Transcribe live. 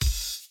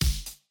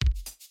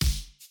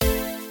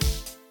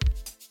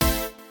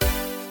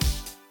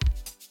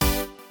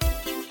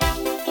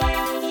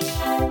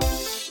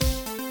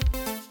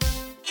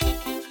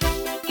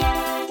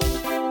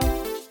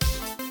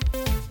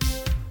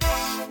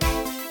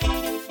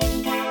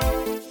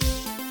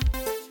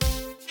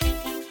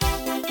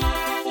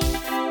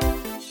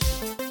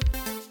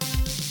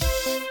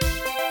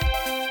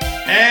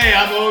Hey,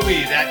 I'm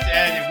Obi. That's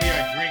Ed, and we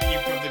are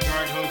drinking from the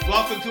garden hose.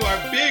 Welcome to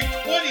our big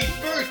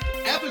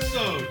 21st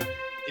episode.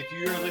 If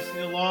you're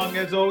listening along,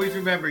 as always,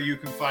 remember you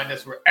can find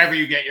us wherever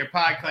you get your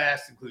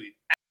podcasts, including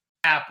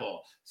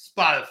Apple,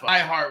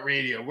 Spotify,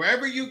 iHeartRadio.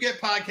 Wherever you get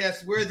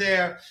podcasts, we're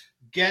there.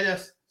 Get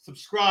us,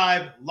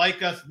 subscribe,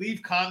 like us,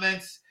 leave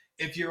comments.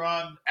 If you're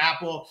on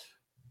Apple,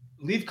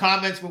 leave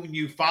comments when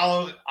you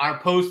follow our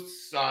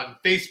posts on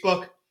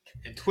Facebook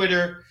and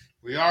Twitter.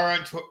 We are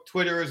on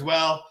Twitter as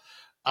well.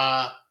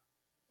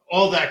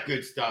 All that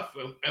good stuff.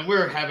 And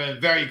we're having a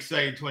very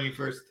exciting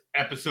 21st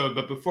episode.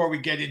 But before we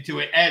get into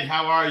it, Ed,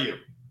 how are you?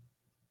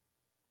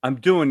 I'm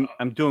doing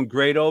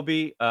great,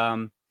 Obi.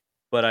 But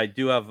I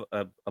do have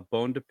a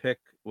bone to pick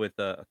with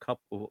a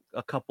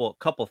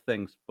couple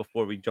things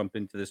before we jump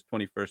into this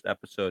 21st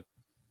episode.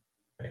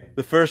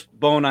 The first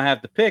bone I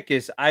have to pick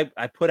is I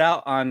put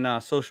out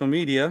on social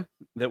media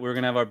that we're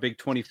gonna have our big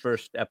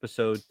 21st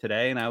episode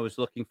today, and I was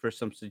looking for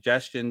some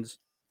suggestions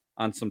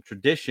on some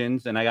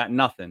traditions, and I got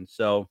nothing.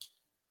 So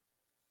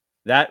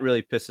that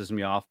really pisses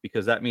me off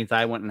because that means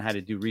I went and had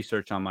to do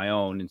research on my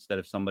own instead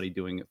of somebody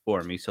doing it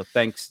for me. So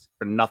thanks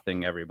for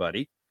nothing,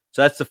 everybody.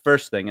 So that's the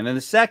first thing. And then the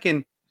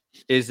second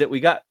is that we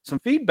got some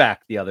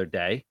feedback the other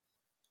day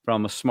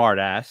from a smart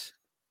ass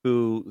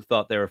who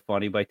thought they were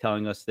funny by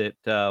telling us that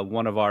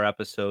one of our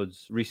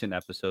recent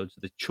episodes,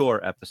 the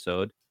chore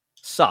episode,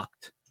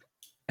 sucked.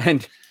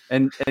 And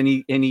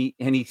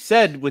he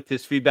said with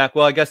his feedback,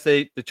 well, I guess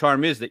the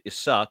charm is that you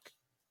suck.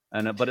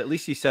 But at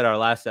least he said our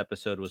last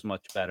episode was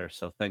much better.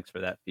 So thanks for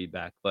that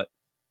feedback. But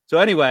so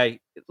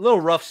anyway, a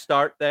little rough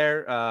start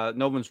there.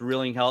 No one's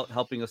really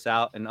helping us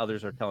out, and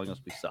others are telling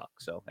us we suck.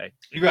 So hey,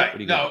 right?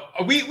 No,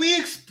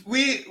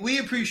 we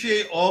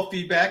appreciate all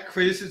feedback,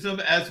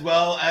 criticism as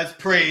well as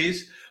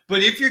praise.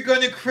 But if you're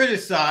going to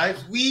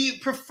criticize, we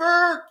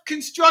prefer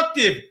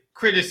constructive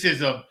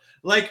criticism,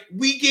 like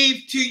we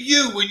gave to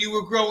you when you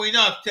were growing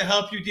up to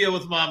help you deal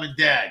with mom and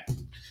dad.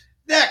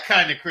 That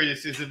kind of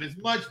criticism is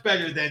much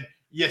better than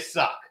you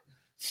suck.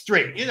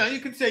 Straight. You know,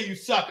 you can say you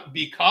suck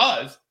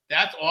because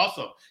that's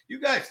awesome. You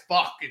guys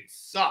fucking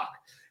suck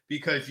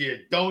because you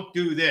don't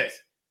do this.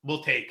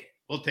 We'll take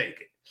it.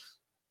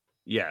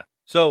 Yeah.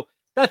 So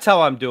that's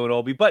how I'm doing,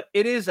 Obi. But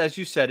it is, as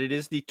you said, it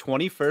is the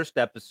 21st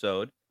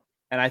episode.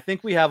 And I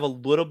think we have a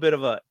little bit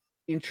of an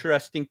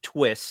interesting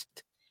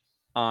twist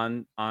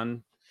on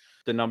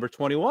the number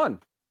 21.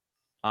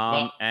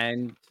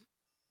 And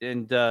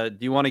do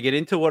you want to get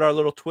into what our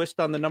little twist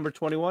on the number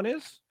 21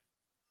 is?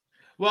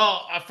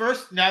 Well,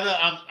 first, now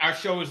that our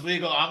show is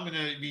legal, I'm going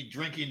to be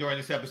drinking during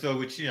this episode,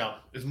 which, you know,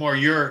 is more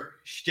your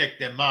shtick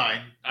than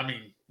mine. I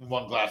mean,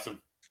 one glass of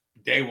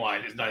day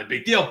wine is not a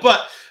big deal,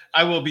 but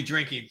I will be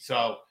drinking.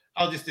 So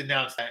I'll just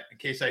announce that in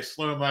case I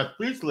slur my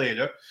speech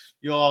later.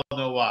 You'll all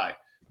know why.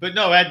 But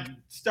no, Ed,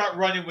 start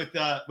running with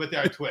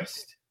our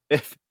twist.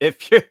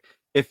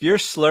 If you're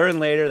slurring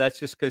later, that's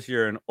just because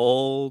you're an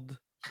old.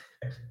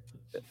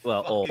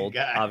 Well, old,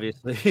 guy.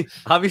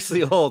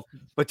 obviously old,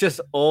 but just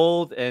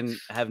old and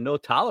have no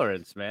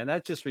tolerance, man.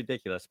 That's just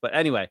ridiculous. But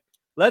anyway,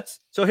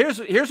 so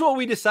here's what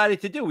we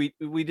decided to do.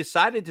 We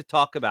decided to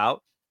talk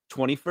about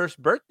 21st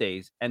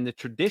birthdays and the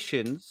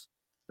traditions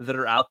that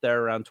are out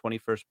there around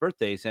 21st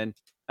birthdays. And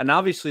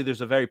obviously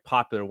there's a very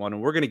popular one,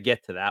 and we're going to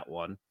get to that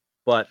one.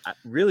 But I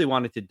really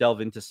wanted to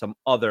delve into some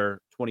other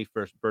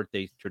 21st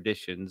birthday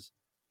traditions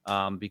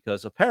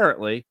because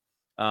apparently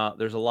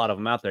there's a lot of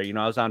them out there. You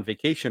know, I was on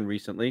vacation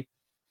recently,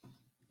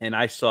 and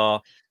I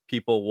saw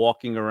people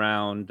walking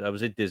around. I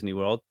was at Disney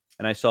World,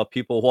 and I saw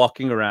people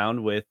walking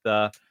around with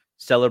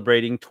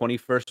celebrating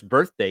 21st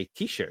birthday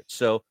T-shirts.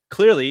 So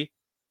clearly,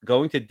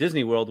 going to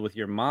Disney World with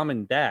your mom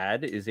and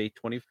dad is a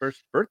 21st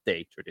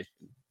birthday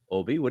tradition.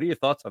 Obi, what are your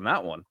thoughts on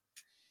that one?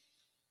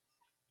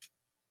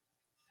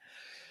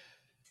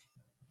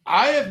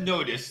 I have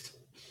noticed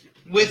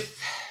with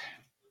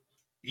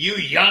you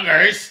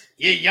youngins,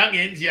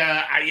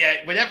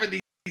 whatever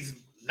these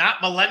not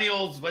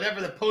millennials,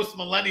 whatever the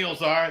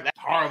post-millennials are, that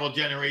horrible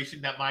generation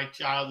that my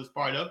child is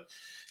part of,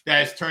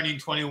 that is turning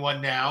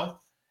 21 now,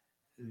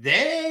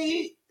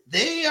 they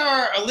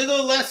are a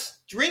little less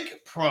drink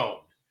prone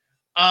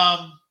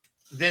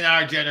than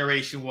our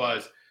generation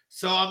was.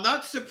 So I'm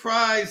not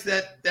surprised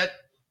that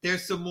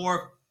there's some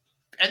more,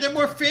 and they're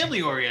more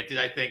family oriented,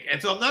 I think.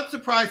 And so I'm not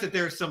surprised that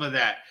there's some of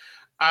that.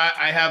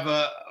 I have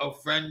a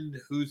friend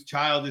whose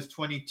child is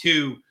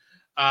 22,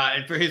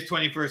 and for his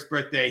 21st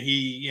birthday,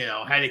 he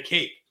had a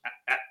cake.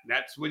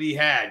 That's what he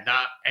had,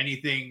 not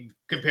anything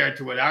compared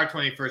to what our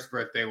 21st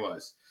birthday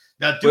was.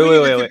 Now,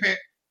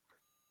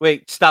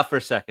 wait, stop for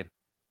a second.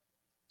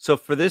 So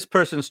for this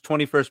person's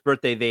 21st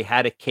birthday, they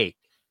had a cake.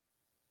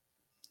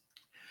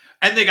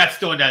 And they got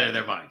stoned out of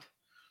their mind.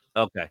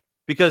 Okay.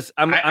 Because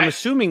I'm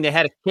assuming they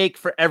had a cake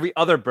for every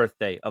other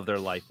birthday of their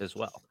life as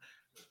well.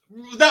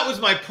 That was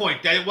my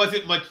point, that it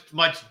wasn't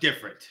much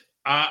different.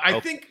 I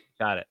think.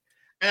 Got it.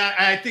 And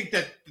I think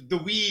that the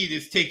weed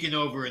is taking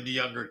over in the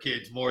younger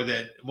kids more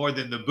than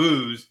the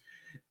booze.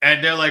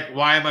 And they're like,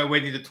 why am I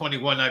waiting to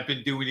 21? I've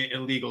been doing it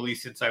illegally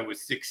since I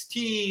was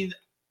 16,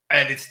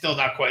 and it's still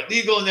not quite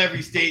legal in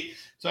every state.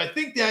 So I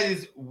think that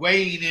is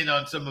weighing in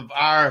on some of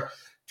our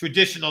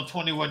traditional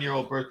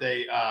 21-year-old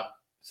birthday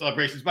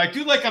celebrations. But I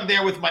do like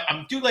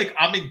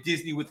I'm in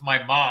Disney with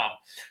my mom,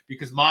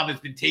 because mom has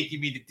been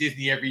taking me to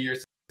Disney every year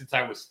since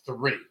I was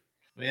 3.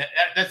 I mean,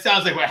 that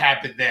sounds like what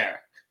happened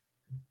there.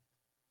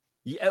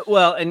 Yeah,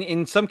 well, and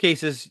in some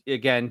cases,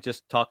 again,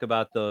 just talk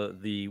about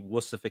the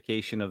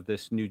wussification of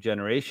this new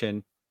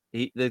generation.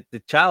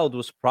 The child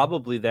was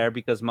probably there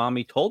because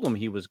mommy told him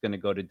he was going to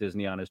go to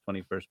Disney on his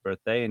 21st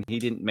birthday, and he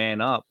didn't man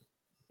up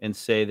and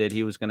say that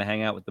he was going to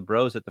hang out with the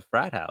bros at the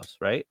frat house,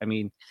 right? I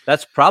mean,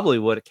 that's probably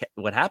what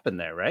happened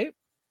there, right?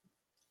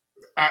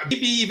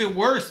 Maybe even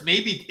worse.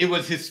 Maybe it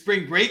was his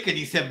spring break, and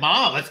he said,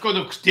 "Mom, let's go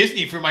to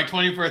Disney for my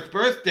 21st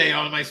birthday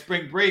on my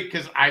spring break,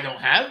 because I don't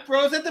have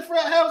bros at the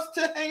frat house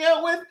to hang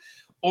out with,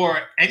 or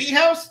any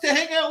house to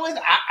hang out with."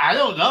 I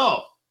don't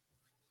know.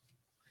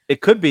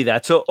 It could be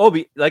that. So,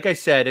 Obi, like I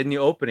said in the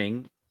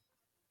opening,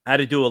 I had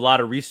to do a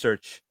lot of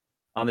research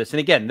on this. And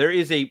again, there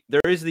is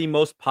the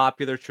most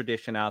popular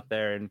tradition out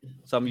there, and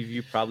some of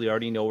you probably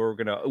already know where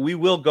we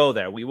will go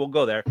there. We will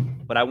go there,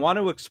 but I want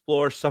to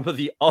explore some of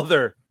the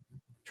other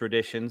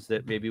traditions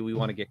that maybe we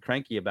want to get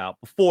cranky about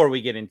before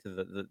we get into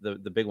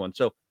the big one.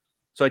 So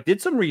I did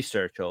some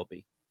research,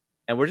 Obi,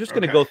 and we're just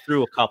going to go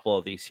through a couple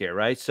of these here,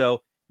 right?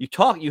 So you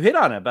hit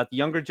on it about the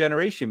younger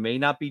generation may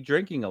not be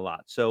drinking a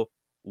lot. So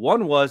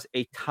one was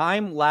a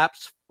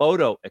time-lapse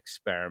photo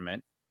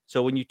experiment.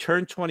 So when you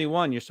turn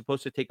 21, you're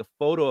supposed to take a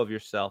photo of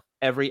yourself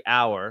every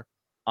hour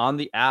on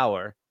the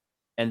hour,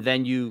 and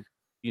then you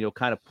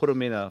kind of put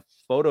them in a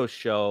photo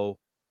show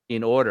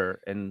in order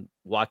and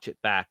watch it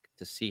back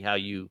to see how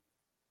you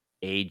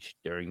age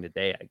during the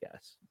day, I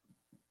guess.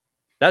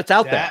 That's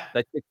out there.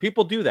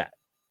 People do that.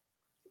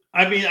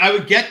 I mean, I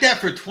would get that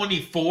for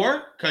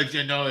 24, because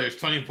there's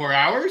 24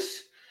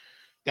 hours.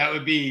 That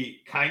would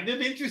be kind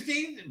of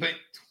interesting. But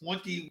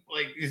 20,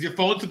 is your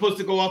phone supposed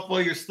to go off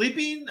while you're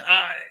sleeping?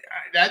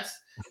 That's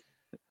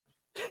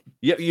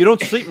Yeah, you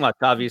don't sleep much,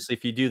 obviously,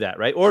 if you do that,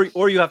 right?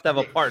 Or you have to have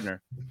a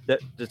partner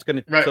that's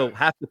going to. So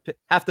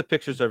half the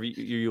pictures of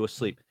you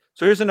asleep.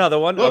 So here's another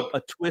one.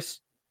 A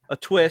twist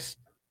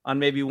on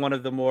maybe one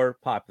of the more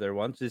popular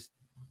ones is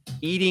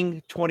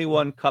eating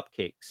 21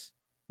 cupcakes.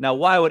 Now,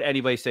 why would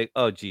anybody say,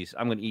 "Oh, geez,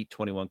 I'm going to eat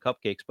 21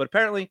 cupcakes"? But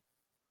apparently,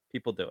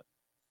 people do it.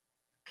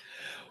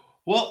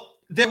 Well,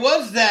 there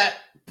was that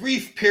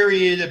brief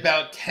period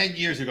about 10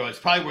 years ago. It's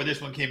probably where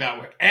this one came out,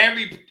 where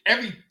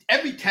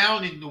every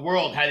town in the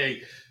world had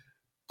a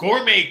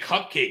gourmet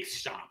cupcake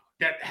shop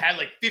that had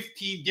like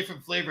 15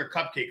 different flavor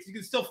cupcakes. You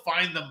can still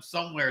find them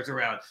somewhere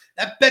around.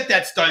 I bet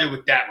that started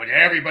with that, when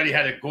everybody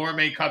had a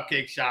gourmet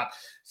cupcake shop.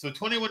 So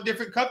 21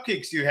 different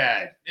cupcakes you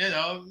had,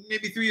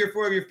 maybe 3 or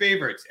 4 of your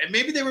favorites. And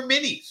maybe they were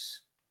minis.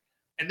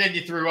 And then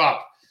you threw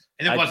up,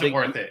 and it wasn't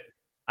worth it.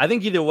 I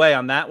think either way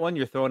on that one,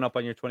 you're throwing up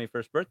on your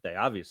 21st birthday,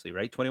 obviously,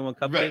 right? 21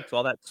 cupcakes,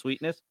 all that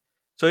sweetness.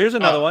 So here's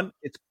another one.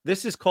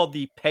 This is called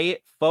the pay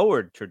it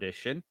forward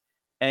tradition.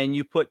 And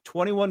you put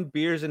 21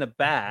 beers in a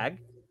bag,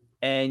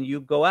 and you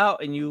go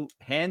out and you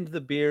hand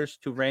the beers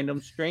to random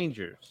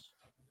strangers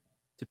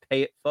to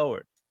pay it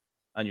forward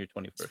on your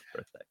 21st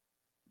birthday.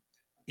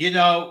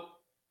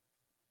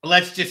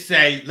 Let's just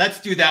say,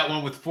 let's do that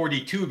one with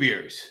 42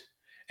 beers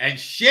and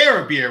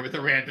share a beer with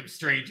a random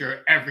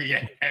stranger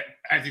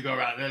as you go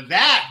around. And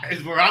that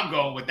is where I'm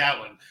going with that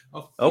one.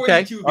 A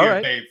 42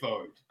 beer paid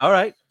forward. All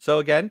right. So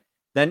again,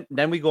 then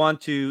we go on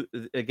to,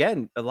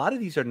 again, a lot of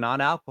these are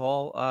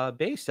non-alcohol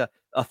based.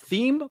 A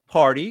theme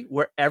party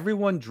where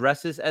everyone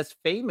dresses as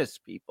famous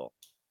people.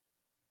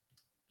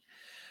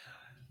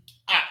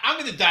 I'm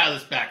going to dial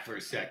this back for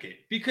a second,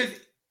 because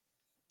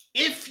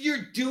if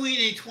you're doing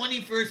a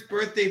 21st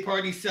birthday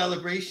party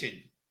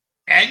celebration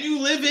and you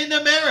live in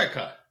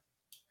America,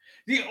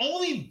 the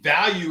only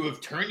value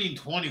of turning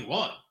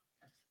 21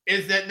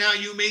 is that now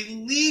you may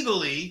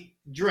legally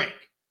drink.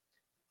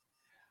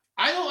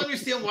 I don't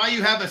understand why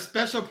you have a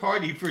special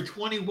party for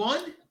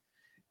 21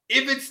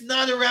 if it's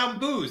not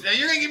around booze. Now,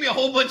 you're going to give me a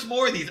whole bunch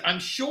more of these, I'm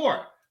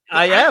sure.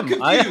 I am.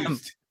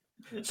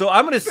 So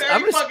I'm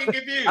fucking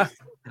confused.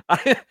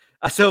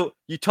 So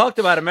you talked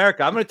about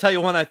America. I'm going to tell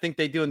you one I think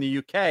they do in the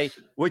UK,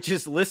 which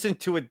is listen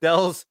to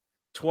Adele's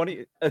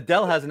 20.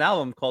 Adele has an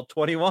album called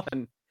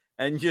 21,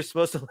 and you're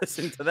supposed to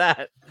listen to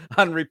that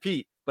on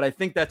repeat. But I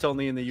think that's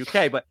only in the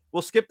UK. But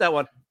we'll skip that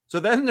one. So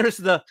then there's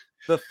the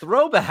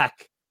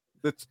throwback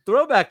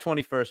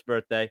 21st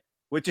birthday,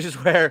 which is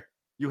where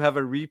you have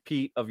a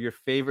repeat of your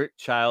favorite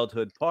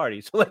childhood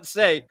party. So let's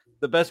say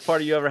the best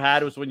party you ever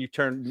had was when you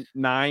turned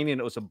 9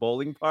 and it was a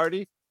bowling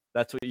party.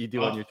 That's what you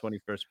do on your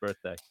 21st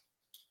birthday.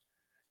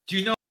 Do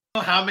you know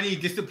how many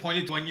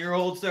disappointed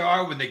 1-year-olds there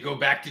are when they go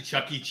back to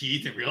Chuck E.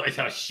 Cheese and realize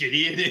how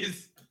shitty it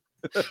is?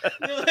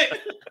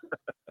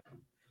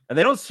 And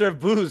they don't serve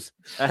booze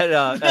at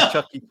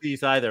Chuck E.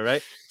 Cheese either,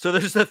 right? So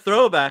there's the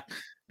throwback.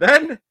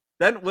 Then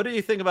what do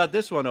you think about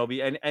this one,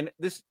 Obi? And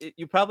this,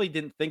 you probably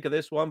didn't think of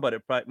this one, but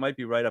it might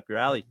be right up your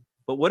alley.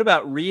 But what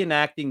about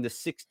reenacting the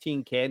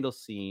 16 candle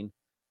scene,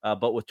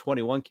 but with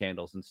 21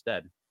 candles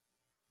instead?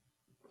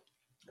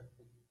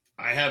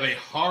 I have a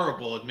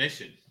horrible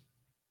admission.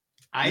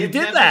 I You have did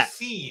never that.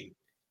 seen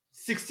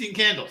 16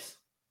 Candles.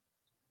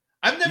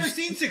 I've never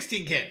seen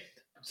 16 Candles.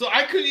 So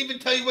I couldn't even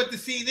tell you what the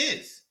scene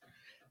is.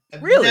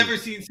 I've Really? never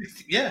seen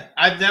 16. Yeah,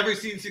 I've never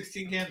seen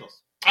 16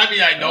 Candles. I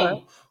mean, I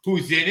know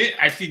who's in it.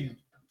 I've seen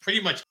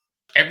pretty much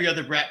every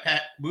other Brat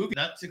Pack movie,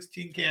 not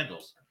 16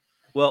 Candles.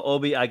 Well,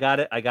 Obi, I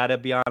gotta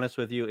be honest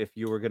with you. If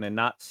you were gonna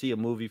not see a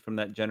movie from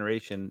that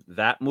generation,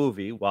 that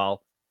movie,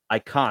 while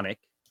iconic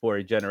for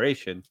a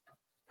generation,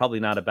 probably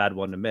not a bad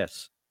one to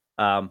miss.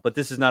 But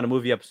this is not a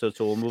movie episode,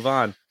 so we'll move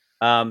on.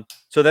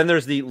 So then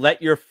there's the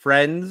let your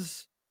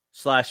friends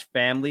 /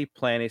 family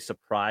plan a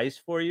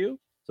surprise for you.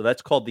 So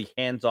that's called the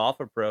hands-off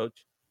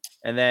approach.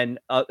 And then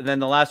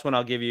the last one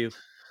I'll give you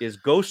is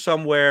go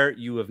somewhere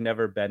you have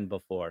never been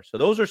before. So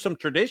those are some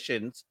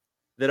traditions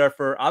that are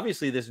for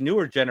obviously this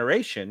newer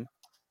generation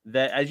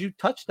that, as you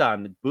touched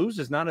on, booze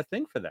is not a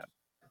thing for them.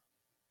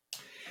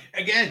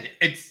 Again,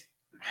 it's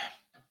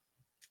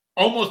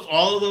almost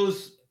all of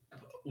those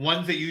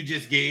ones that you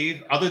just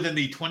gave, other than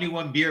the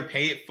 21 beer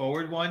pay it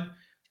forward one,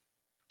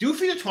 do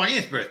for your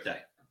 20th birthday.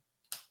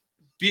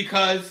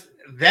 Because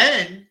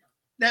then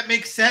that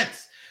makes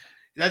sense.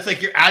 That's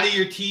like you're out of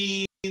your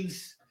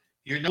teens.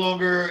 You're no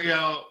longer,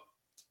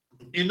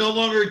 you're no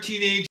longer a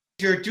teenager.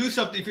 Do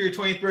something for your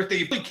 20th birthday.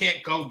 You probably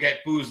can't go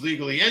get booze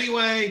legally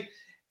anyway.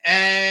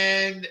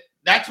 And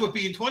that's what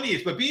being 20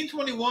 is. But being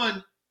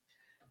 21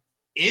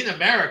 in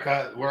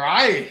America, where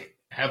I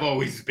have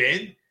always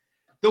been,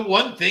 the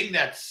one thing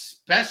that's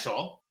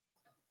special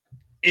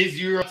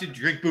is you're allowed to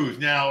drink booze.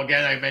 Now,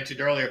 again, I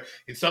mentioned earlier,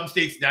 in some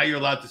states now you're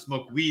allowed to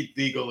smoke weed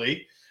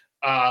legally.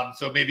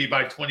 So maybe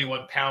buy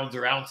 21 pounds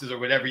or ounces or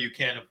whatever you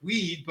can of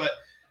weed, but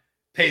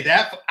pay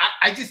that.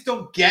 I just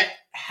don't get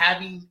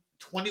having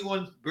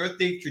 21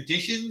 birthday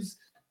traditions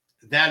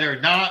that are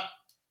not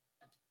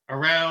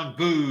around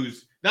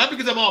booze. Not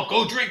because I'm all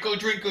go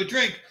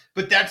drink,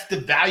 but that's the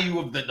value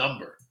of the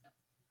number.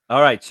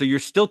 All right, so you're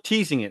still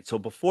teasing it. So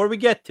before we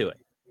get to it,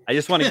 I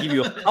just want to give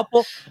you a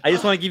couple. I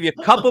just want to give you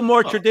a couple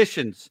more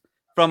traditions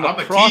from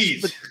across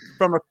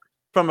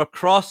from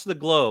across the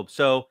globe.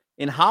 So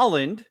in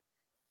Holland,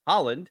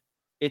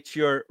 it's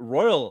your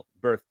royal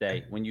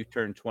birthday when you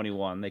turn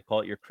 21. They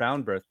call it your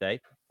crown birthday,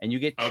 and you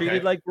get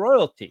treated like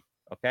royalty.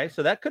 Okay,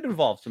 so that could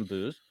involve some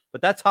booze,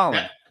 but that's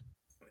Holland.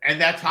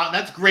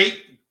 That's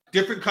great.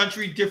 Different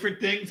country,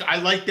 different things. I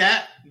like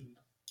that.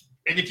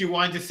 And if you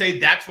wanted to say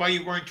that's why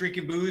you weren't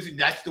drinking booze and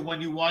that's the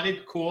one you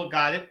wanted, cool,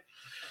 got it.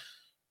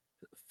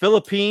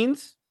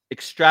 Philippines,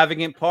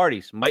 extravagant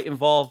parties might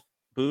involve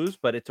booze,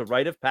 but it's a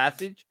rite of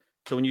passage.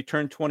 So when you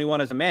turn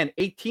 21 as a man,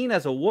 18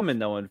 as a woman,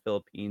 though, in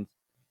Philippines,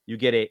 you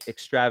get an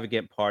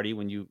extravagant party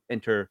when you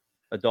enter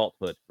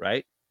adulthood,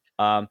 right?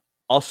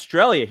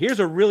 Australia, here's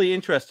a really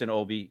interesting,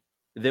 Obi,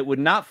 that would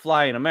not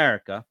fly in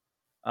America.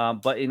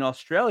 But in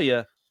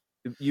Australia,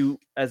 you,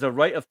 as a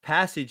rite of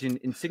passage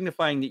in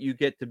signifying that you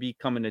get to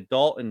become an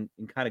adult and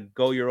kind of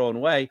go your own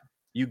way,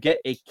 you get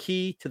a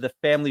key to the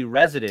family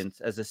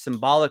residence as a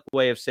symbolic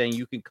way of saying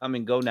you can come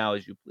and go now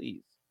as you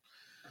please.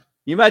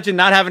 You imagine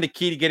not having a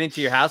key to get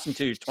into your house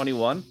until you're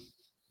 21?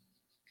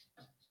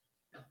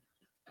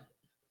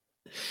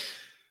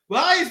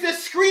 Why is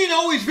this screen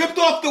always ripped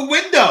off the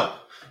window?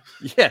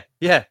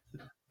 Yeah.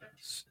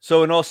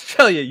 So in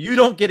Australia, you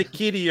don't get a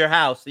key to your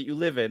house that you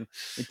live in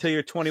until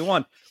you're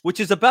 21, which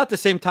is about the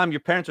same time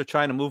your parents are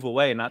trying to move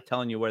away and not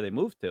telling you where they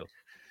moved to.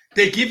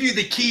 They give you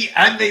the key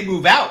and they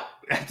move out.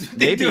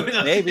 Maybe.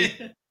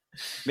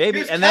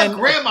 And then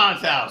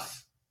grandma's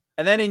house.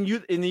 And then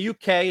in the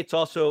UK, it's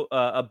also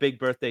a big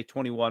birthday,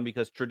 21,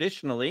 because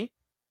traditionally,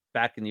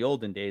 back in the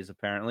olden days,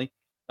 apparently,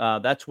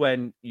 that's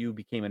when you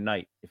became a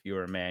knight. If you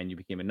were a man, you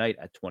became a knight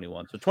at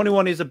 21. So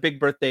 21 is a big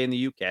birthday in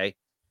the UK.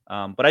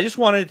 But I just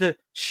wanted to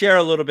share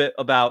a little bit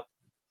about,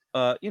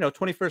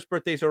 21st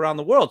birthdays around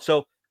the world.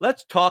 So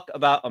let's talk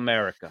about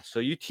America. So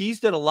you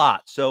teased it a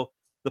lot. So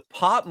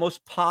the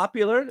most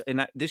popular,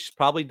 and this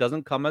probably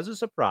doesn't come as a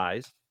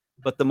surprise,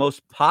 but the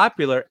most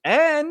popular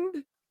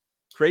and,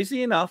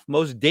 crazy enough,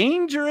 most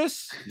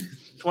dangerous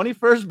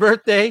 21st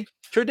birthday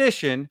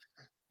tradition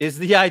is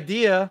the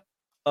idea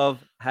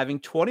of having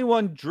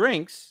 21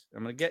 drinks.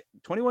 I'm going to get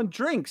 21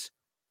 drinks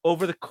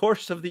over the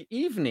course of the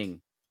evening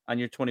on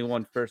your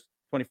 21st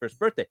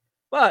birthday.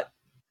 But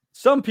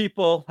some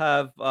people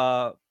have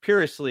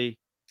purposely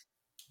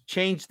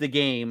changed the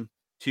game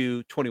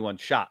to 21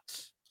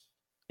 shots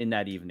in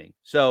that evening.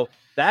 So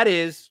that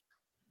is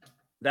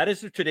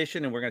the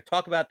tradition, and we're going to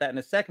talk about that in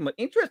a second. But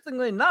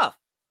interestingly enough,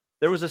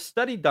 there was a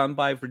study done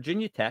by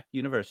Virginia Tech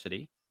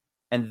University,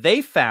 and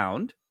they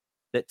found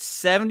that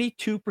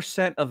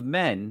 72% of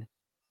men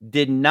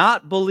did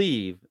not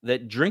believe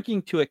that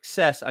drinking to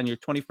excess on your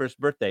 21st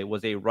birthday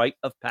was a rite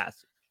of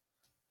passage.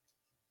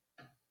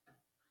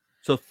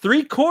 So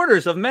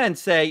 3/4 of men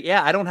say,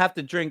 yeah, I don't have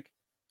to drink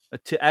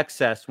to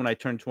excess when I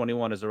turn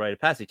 21 as a rite of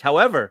passage.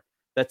 However,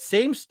 that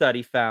same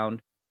study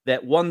found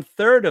that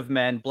 1/3 of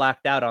men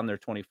blacked out on their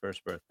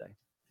 21st birthday.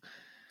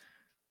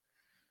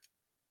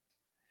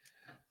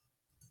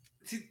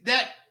 See,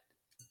 that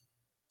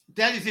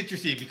is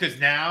interesting because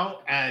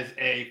now, as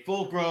a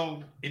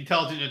full-grown,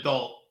 intelligent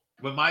adult,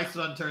 when my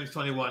son turns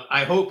 21,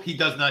 I hope he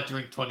does not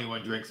drink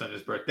 21 drinks on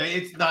his birthday.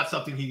 It's not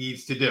something he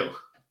needs to do.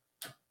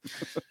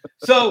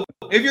 So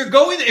if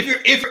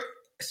you're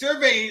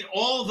surveying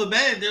all the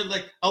men, they're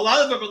like, a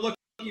lot of them are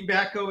looking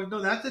back going, no,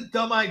 that's a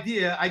dumb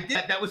idea. I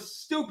did that was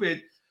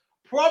stupid.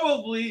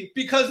 Probably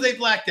because they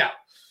blacked out.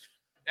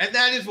 And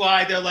that is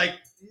why they're like,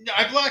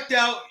 I blacked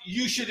out.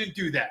 You shouldn't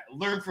do that.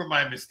 Learn from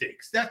my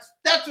mistakes. That's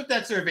what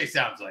that survey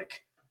sounds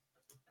like.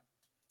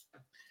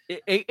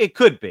 It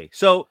could be.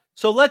 So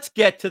let's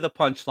get to the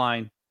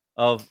punchline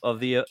of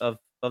the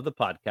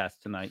podcast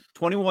tonight.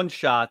 21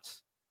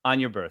 shots on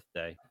your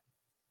birthday.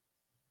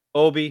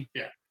 Obi,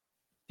 yeah.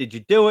 Did you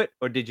do it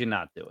or did you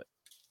not do it?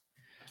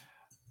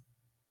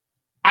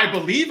 I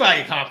believe I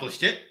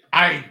accomplished it.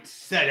 I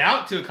set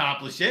out to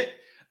accomplish it.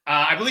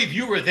 I believe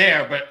you were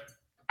there, but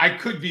I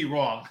could be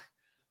wrong.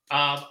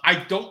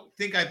 I don't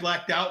think I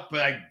blacked out, but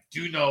I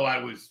do know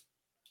I was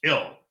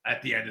ill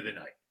at the end of the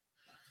night.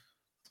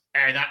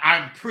 And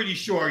I'm pretty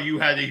sure you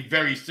had a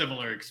very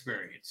similar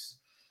experience.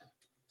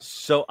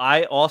 So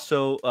I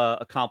also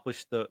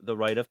accomplished the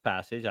rite of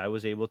passage. I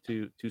was able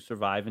to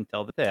survive and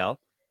tell the tale.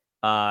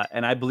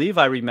 And I believe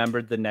I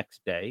remembered the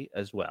next day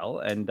as well.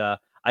 And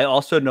I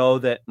also know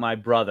that my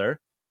brother,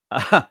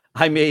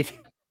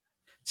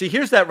 see,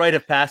 here's that rite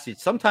of passage.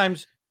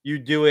 Sometimes you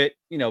do it,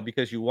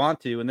 because you want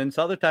to. And then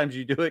other times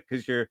you do it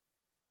because you're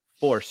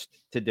forced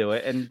to do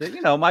it. And,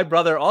 my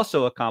brother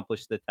also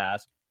accomplished the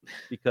task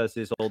because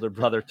his older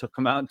brother took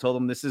him out and told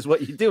him, this is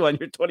what you do on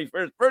your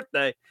 21st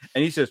birthday.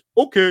 And he says,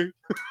 okay.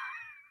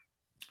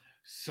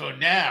 So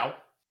now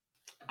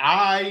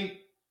I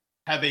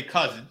have a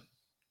cousin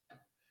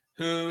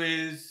who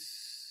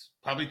is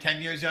probably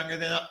 10 years younger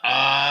than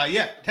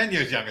 10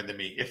 years younger than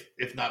me,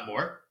 if not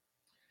more,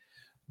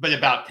 but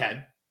about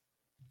 10.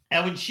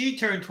 And when she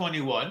turned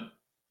 21,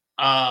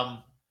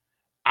 I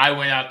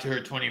went out to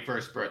her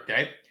 21st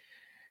birthday.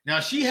 Now,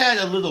 she had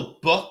a little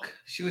book.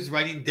 She was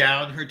writing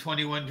down her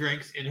 21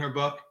 drinks in her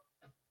book.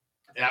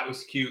 That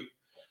was cute.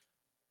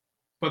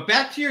 But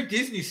back to your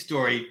Disney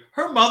story,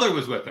 her mother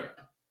was with her,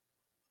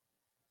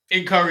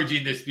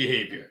 encouraging this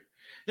behavior.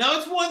 Now,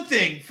 it's one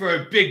thing for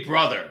a big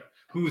brother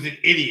who's an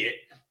idiot,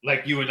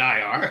 like you and I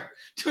are,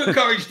 to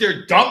encourage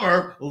their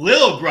dumber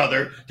little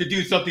brother to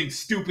do something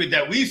stupid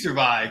that we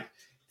survived.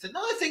 It's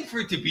another thing for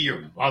it to be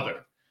your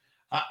mother.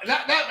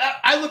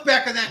 I look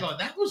back on that and go,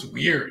 that was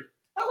weird.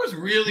 That was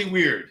really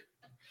weird.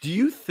 Do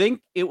you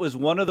think it was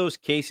one of those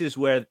cases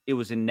where it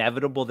was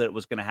inevitable that it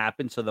was going to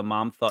happen, so the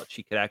mom thought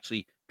she could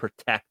actually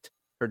protect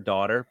her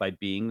daughter by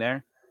being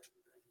there?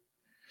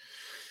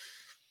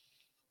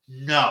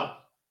 No.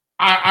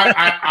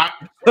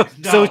 No.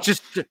 So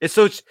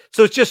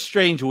it's just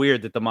strange,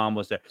 weird that the mom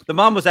was there. The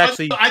mom was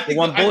actually the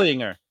one bullying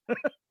her.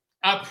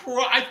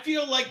 I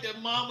feel like the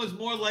mom was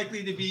more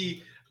likely to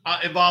be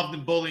involved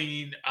in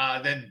bullying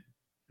than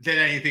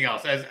anything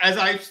else. As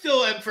I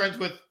still am friends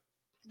with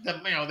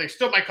them, they're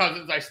still my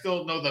cousins. I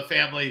still know the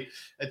family,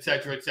 et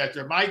cetera, et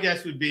cetera. My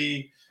guess would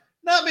be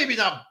maybe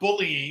not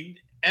bullying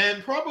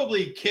and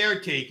probably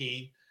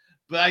caretaking,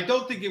 but I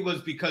don't think it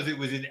was because it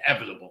was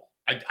inevitable.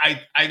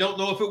 I don't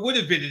know if it would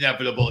have been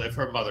inevitable if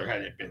her mother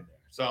hadn't been there.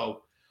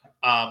 So,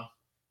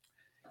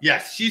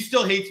 yes, she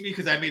still hates me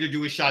because I made her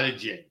do a shot of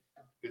gin.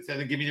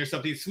 Instead of giving her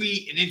something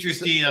sweet and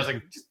interesting, I was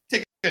like, just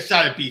take a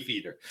shot of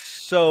Beefeater.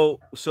 So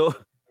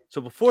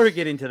before we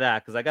get into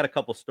that, because I got a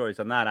couple stories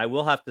on that,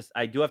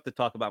 I do have to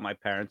talk about my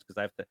parents because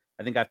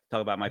I think I have to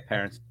talk about my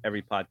parents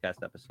every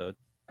podcast episode.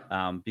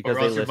 Because or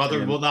else your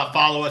mother will not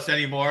follow us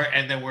anymore,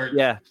 and then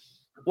we're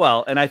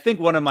Well, and I think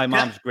one of my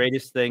mom's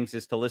greatest things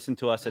is to listen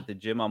to us at the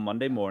gym on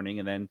Monday morning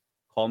and then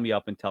call me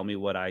up and tell me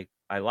what I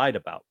lied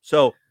about.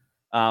 So,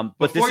 but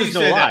before this is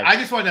you no say lie.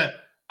 that,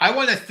 I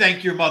want to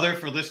thank your mother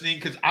for listening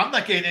because I'm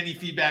not getting any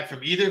feedback from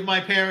either of my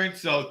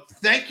parents. So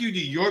thank you to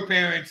your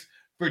parents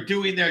for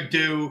doing their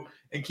due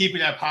and keeping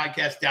that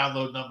podcast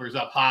download numbers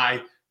up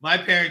high. My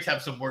parents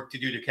have some work to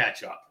do to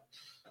catch up.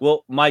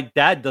 Well, my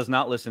dad does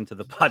not listen to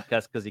the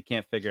podcast because he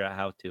can't figure out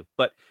how to.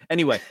 But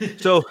anyway,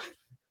 so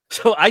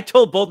I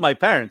told both my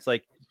parents,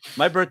 like,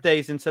 my birthday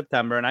is in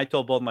September, and I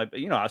told both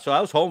so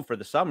I was home for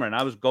the summer, and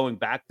I was going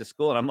back to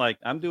school, and I'm like,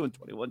 I'm doing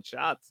 21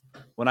 shots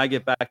when I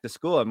get back to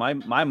school. And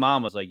my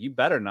mom was like, you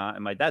better not.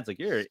 And my dad's like,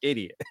 you're an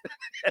idiot.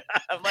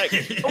 I'm like,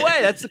 no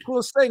way, that's the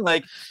coolest thing.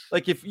 Like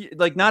if you,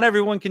 like, not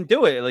everyone can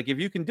do it. Like, if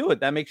you can do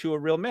it, that makes you a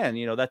real man.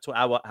 That's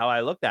how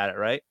I looked at it,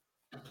 right?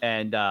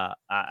 And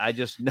I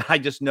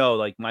just know,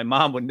 like, my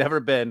mom would never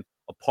been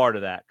a part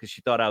of that because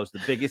she thought I was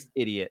the biggest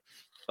idiot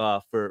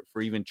for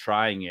even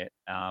trying it.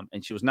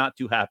 And she was not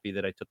too happy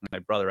that I took my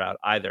brother out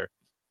either.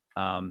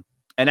 And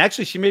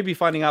actually, she may be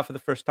finding out for the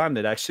first time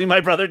that actually my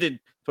brother did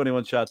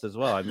 21 shots as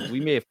well. I mean, we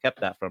may have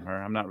kept that from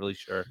her. I'm not really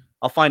sure.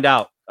 I'll find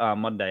out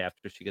Monday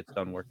after she gets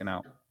done working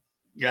out.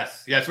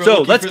 Yes.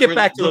 So let's get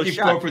back to those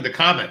shots. For the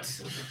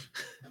comments.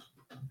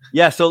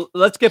 Yeah. So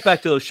let's get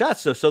back to those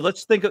shots. So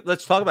let's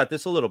talk about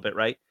this a little bit,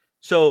 right?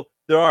 So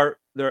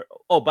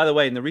oh, by the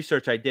way, in the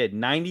research I did,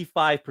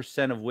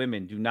 95% of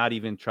women do not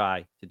even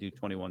try to do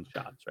 21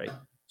 shots, right?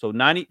 So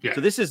 90. Yeah.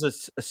 So this is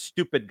a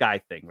stupid guy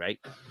thing, right?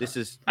 This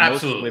is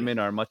Absolutely. most women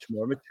are much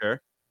more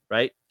mature,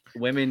 right?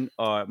 Women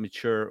are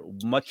mature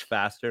much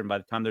faster, and by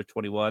the time they're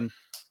 21,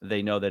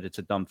 they know that it's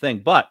a dumb thing.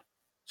 But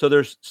so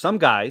there's some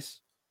guys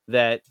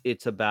that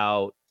it's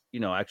about,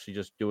 actually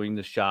just doing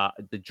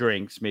the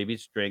drinks, maybe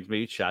it's drinks,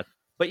 maybe it's shots,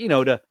 but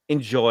to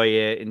enjoy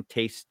it and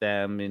taste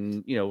them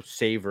and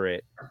savor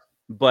it.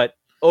 But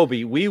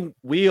Obi,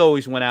 we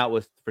always went out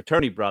with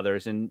fraternity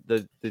brothers, and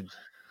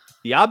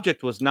the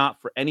object was not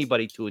for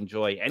anybody to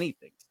enjoy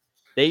anything.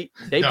 They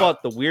No.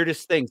 bought the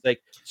weirdest things.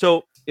 Like,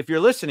 so if you're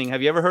listening,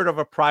 have you ever heard of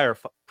a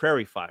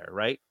prairie fire,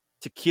 right?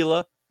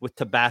 Tequila with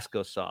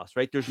Tabasco sauce,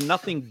 right? There's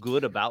nothing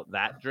good about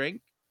that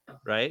drink,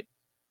 right?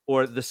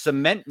 Or the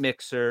cement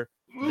mixer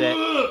that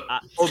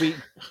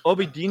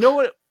Obi, do you know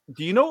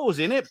what was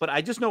in it? But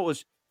I just know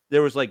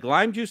there was like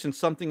lime juice and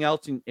something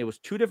else, and it was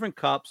 2 different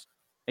cups,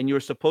 and you were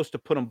supposed to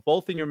put them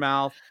both in your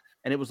mouth.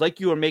 And it was like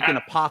you were making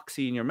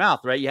epoxy in your mouth,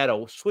 right? You had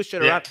to swish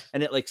it around,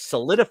 and it like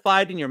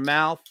solidified in your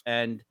mouth.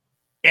 And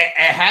it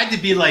had to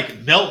be like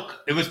milk.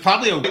 It was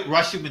probably a White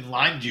Russian with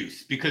lime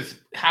juice, because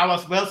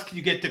what else can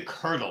you get to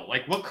curdle?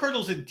 Like, what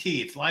curdles in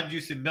tea? It's lime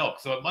juice and milk.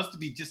 So it must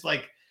be just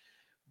like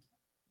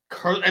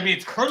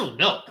it's curdled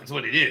milk is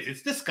what it is.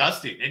 It's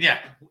disgusting. And yeah,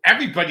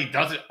 everybody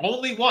does it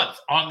only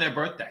once on their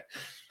birthday.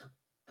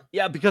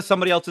 Yeah, because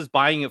somebody else is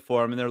buying it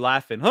for them and they're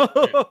laughing.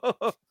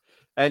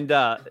 And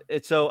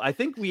so I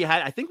think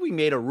we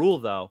made a rule,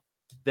 though,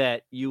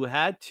 that you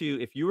had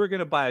to, if you were going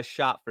to buy a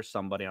shot for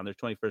somebody on their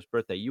 21st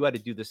birthday, you had to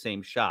do the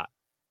same shot,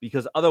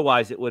 because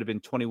otherwise it would have been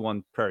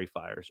 21 prairie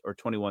fires or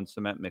 21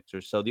 cement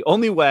mixers. So the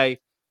only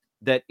way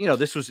that,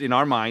 this was in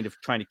our mind of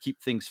trying to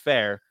keep things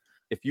fair,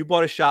 if you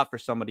bought a shot for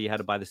somebody, you had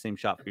to buy the same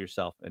shot for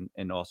yourself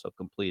and also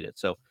complete it.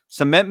 So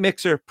cement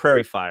mixer,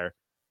 prairie fire.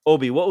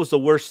 Obi, what was the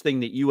worst thing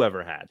that you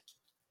ever had?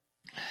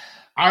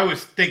 I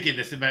was thinking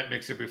the cement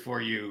mixer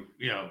before you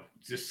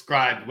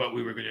described what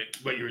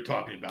you were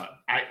talking about.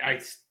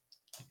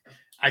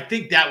 I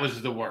think that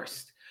was the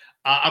worst.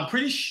 I'm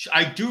pretty sure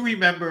I do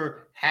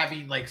remember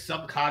having like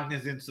some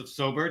cognizance of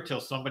sober till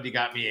somebody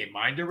got me a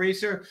mind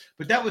eraser,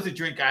 but that was a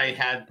drink I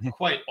had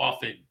quite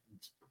often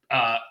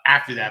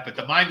after that. But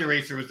the mind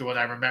eraser was the one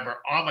I remember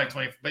on my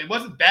 20th, but it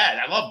wasn't bad.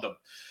 I loved them.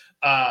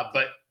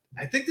 But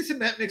I think the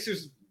cement mixer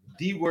is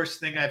the worst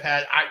thing I've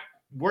had.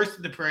 Worse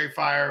than the prairie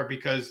fire,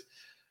 because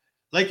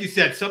like you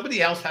said,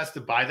 somebody else has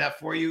to buy that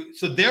for you.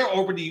 So they're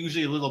already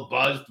usually a little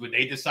buzzed when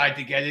they decide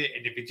to get it.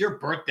 And if it's your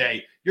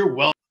birthday, you're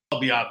well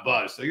beyond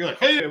buzzed. So you're like,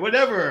 hey,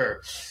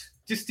 whatever.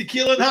 Just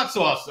tequila and hot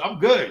sauce. I'm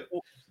good.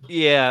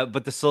 Yeah,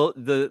 but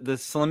the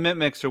cement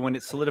mixer, when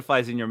it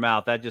solidifies in your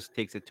mouth, that just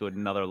takes it to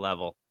another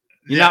level.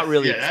 You're not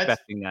really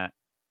expecting that.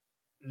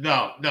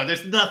 No,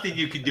 there's nothing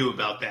you can do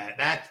about that.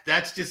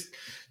 That's just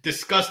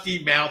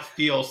disgusting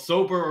mouthfeel,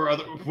 sober or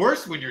other.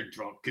 Worse when you're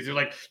drunk, because you're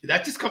like, did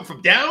that just come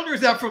from down or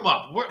is that from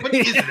up? What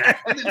is that?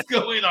 What is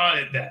going on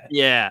in that?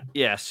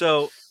 Yeah.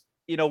 So,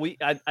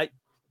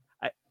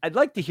 I'd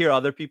like to hear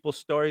other people's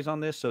stories on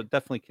this. So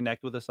definitely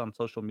connect with us on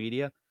social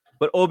media.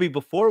 But Obi,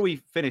 before we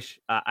finish,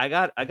 I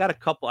got a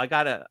couple. I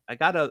got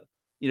a.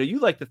 You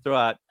like to throw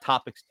out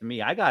topics to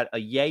me. I got a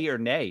yay or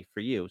nay for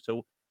you.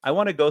 So I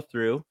want to go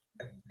through.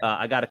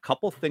 I got a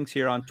couple things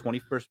here on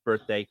 21st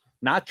birthday,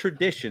 not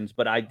traditions,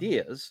 but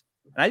ideas.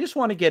 And I just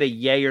want to get a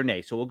yay or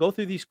nay. So we'll go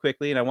through these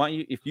quickly. And I want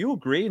you, if you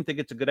agree and think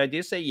it's a good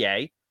idea, say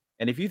yay.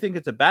 And if you think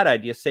it's a bad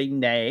idea, say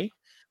nay.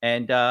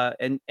 And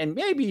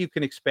maybe you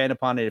can expand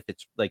upon it if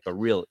it's like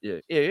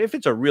if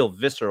it's a real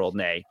visceral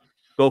nay,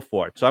 go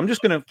for it. So I'm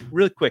just going to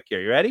really quick here.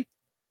 You ready?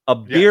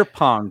 Beer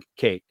pong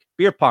cake,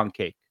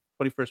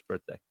 21st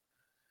birthday.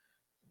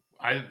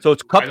 So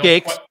it's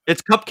cupcakes.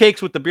 It's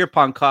cupcakes with the beer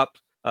pong cup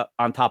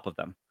on top of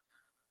them.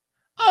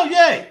 Oh,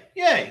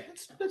 yay.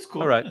 That's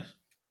cool. All right.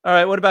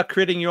 What about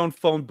creating your own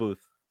phone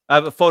booth? I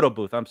have a photo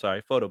booth. I'm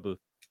sorry. Photo booth.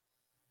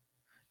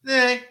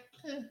 Nay.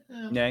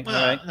 All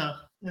right. No.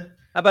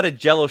 How about a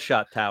Jello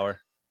shot tower?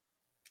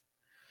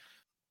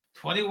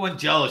 21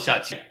 Jello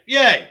shots.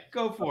 Yay.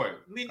 Go for it.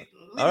 Leaning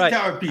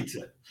Tower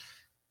pizza.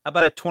 How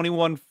about a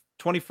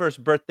 21st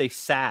birthday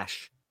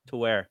sash to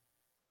wear?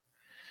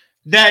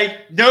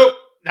 Nay. Nope.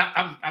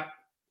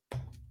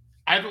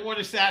 I haven't worn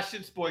a sash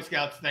since Boy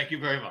Scouts. Thank you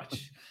very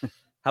much.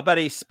 How about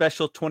a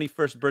special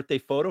 21st birthday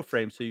photo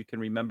frame so you can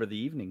remember the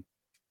evening?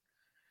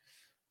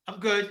 I'm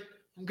good.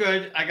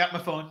 I got my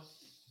phone.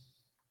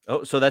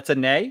 Oh, so that's a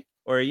nay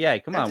or a yay?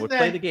 Come on, we'll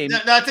play the game. No,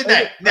 that's a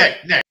nay.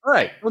 Nay. All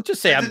right. Don't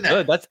just say I'm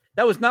good.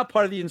 That was not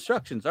part of the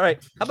instructions. All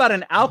right. How about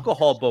an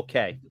alcohol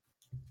bouquet?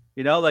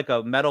 Like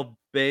a metal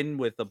bin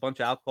with a bunch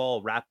of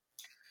alcohol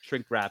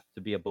shrink wrapped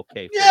to be a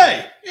bouquet.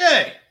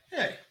 Yay.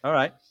 All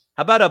right.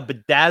 How about a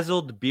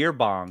bedazzled beer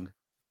bong?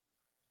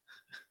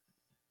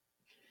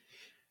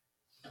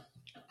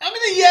 I'm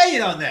gonna yay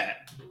it on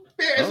that.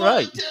 All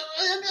right.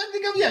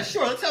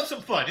 Sure. Let's have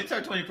some fun. It's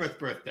our 21st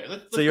birthday.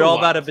 Let's so you're all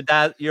about the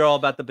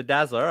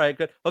bedazzle. All right,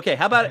 good. Okay.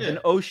 How about an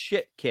oh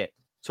shit kit?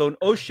 So an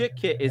oh shit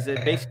kit is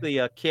basically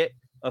a kit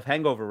of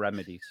hangover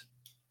remedies.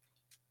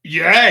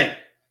 Yay.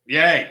 All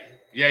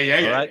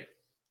right.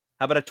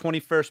 How about a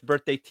 21st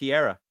birthday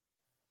tiara?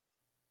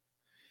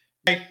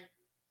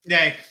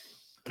 Nay.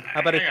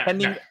 How about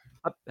attending?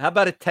 How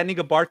about attending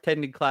a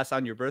bartending class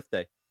on your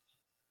birthday?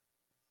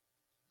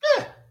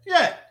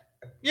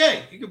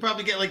 Yeah. You could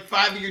probably get like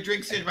 5 of your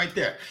drinks in right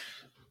there.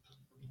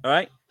 All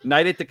right.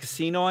 Night at the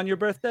casino on your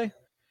birthday?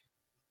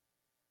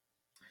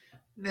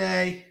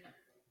 Nay.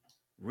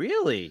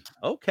 Really?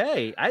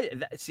 Okay.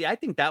 I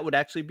think that would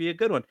actually be a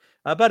good one.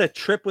 How about a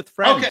trip with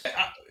friends? Okay.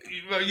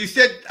 You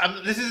said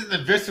this isn't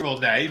a visceral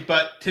day,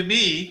 but to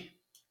me,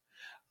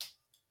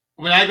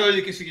 when I go to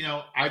the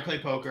casino, I play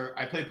poker.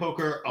 I play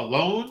poker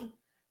alone,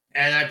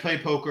 and I play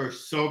poker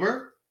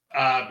sober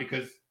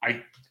because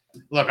I'm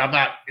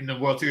not in the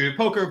World Series of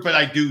Poker, but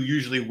I do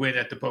usually win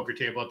at the poker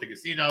table at the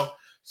casino.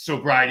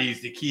 Sobriety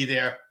is the key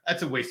there.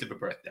 That's a waste of a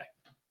birthday.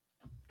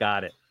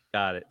 Got it.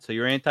 So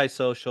you're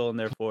antisocial, and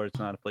therefore it's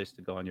not a place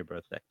to go on your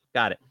birthday.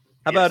 Got it.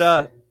 How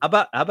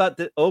about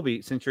the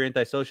Obi? Since you're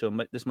antisocial,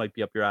 this might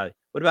be up your alley.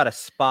 What about a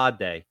spa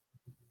day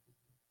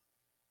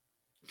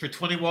for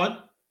 21?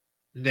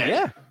 Nay.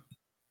 Yeah.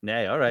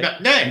 Nay. All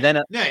right. Nay. And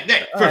then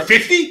nay. For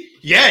 50?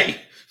 Yay.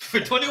 For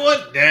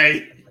 21?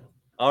 Nay.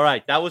 All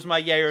right. That was my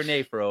yay or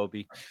nay for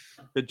Obi.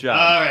 Good job.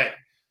 All right.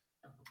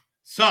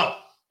 So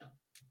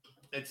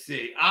let's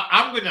see.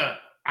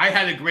 I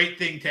had a great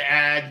thing to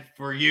add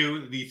for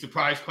you. The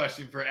surprise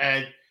question for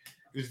Ed.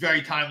 It was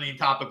very timely and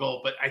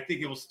topical, but I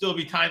think it will still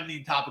be timely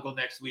and topical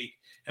next week.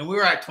 And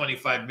we're at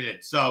 25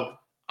 minutes. So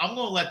I'm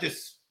going to let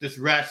this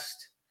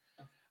rest.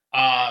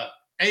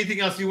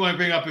 Anything else you want to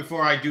bring up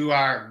before I do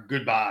our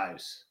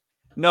goodbyes?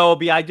 No,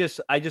 Obi, I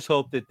just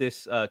hope that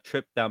this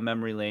trip down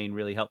memory lane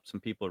really helps some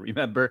people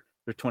remember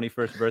their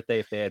 21st birthday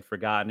if they had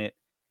forgotten it.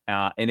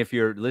 And if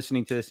you're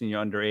listening to this and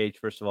you're underage,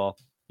 first of all,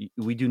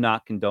 we do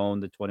not condone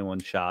the 21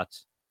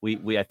 shots.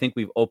 I think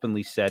we've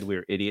openly said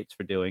we're idiots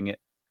for doing it.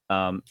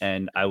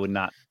 And I would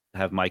not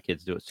have my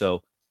kids do it.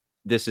 So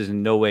this is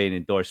in no way an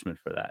endorsement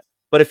for that.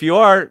 But if you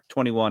are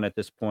 21 at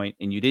this point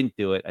and you didn't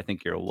do it, I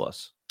think you're a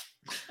wuss.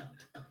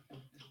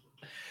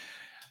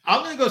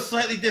 I'm going to go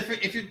slightly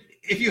different.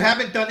 If you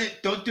haven't done it,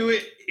 don't do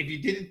it. If you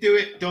didn't do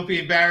it, don't be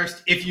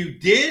embarrassed. If you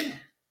did,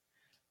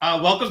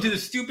 welcome to the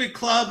Stupid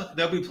Club.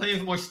 There'll be plenty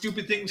of more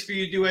stupid things for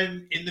you to do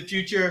in the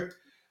future.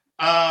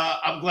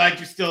 I'm glad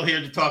you're still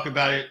here to talk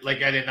about it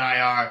like Ed and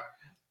I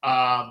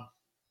are.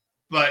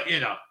 But,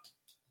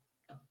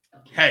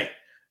 hey,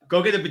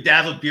 go get a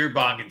bedazzled beer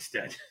bong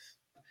instead.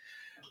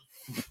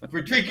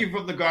 For Drinking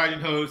from the Garden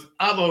Hose,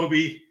 I'm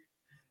Obi.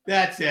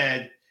 That's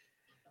Ed.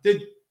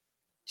 The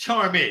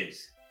charm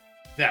is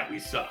that we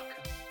suck.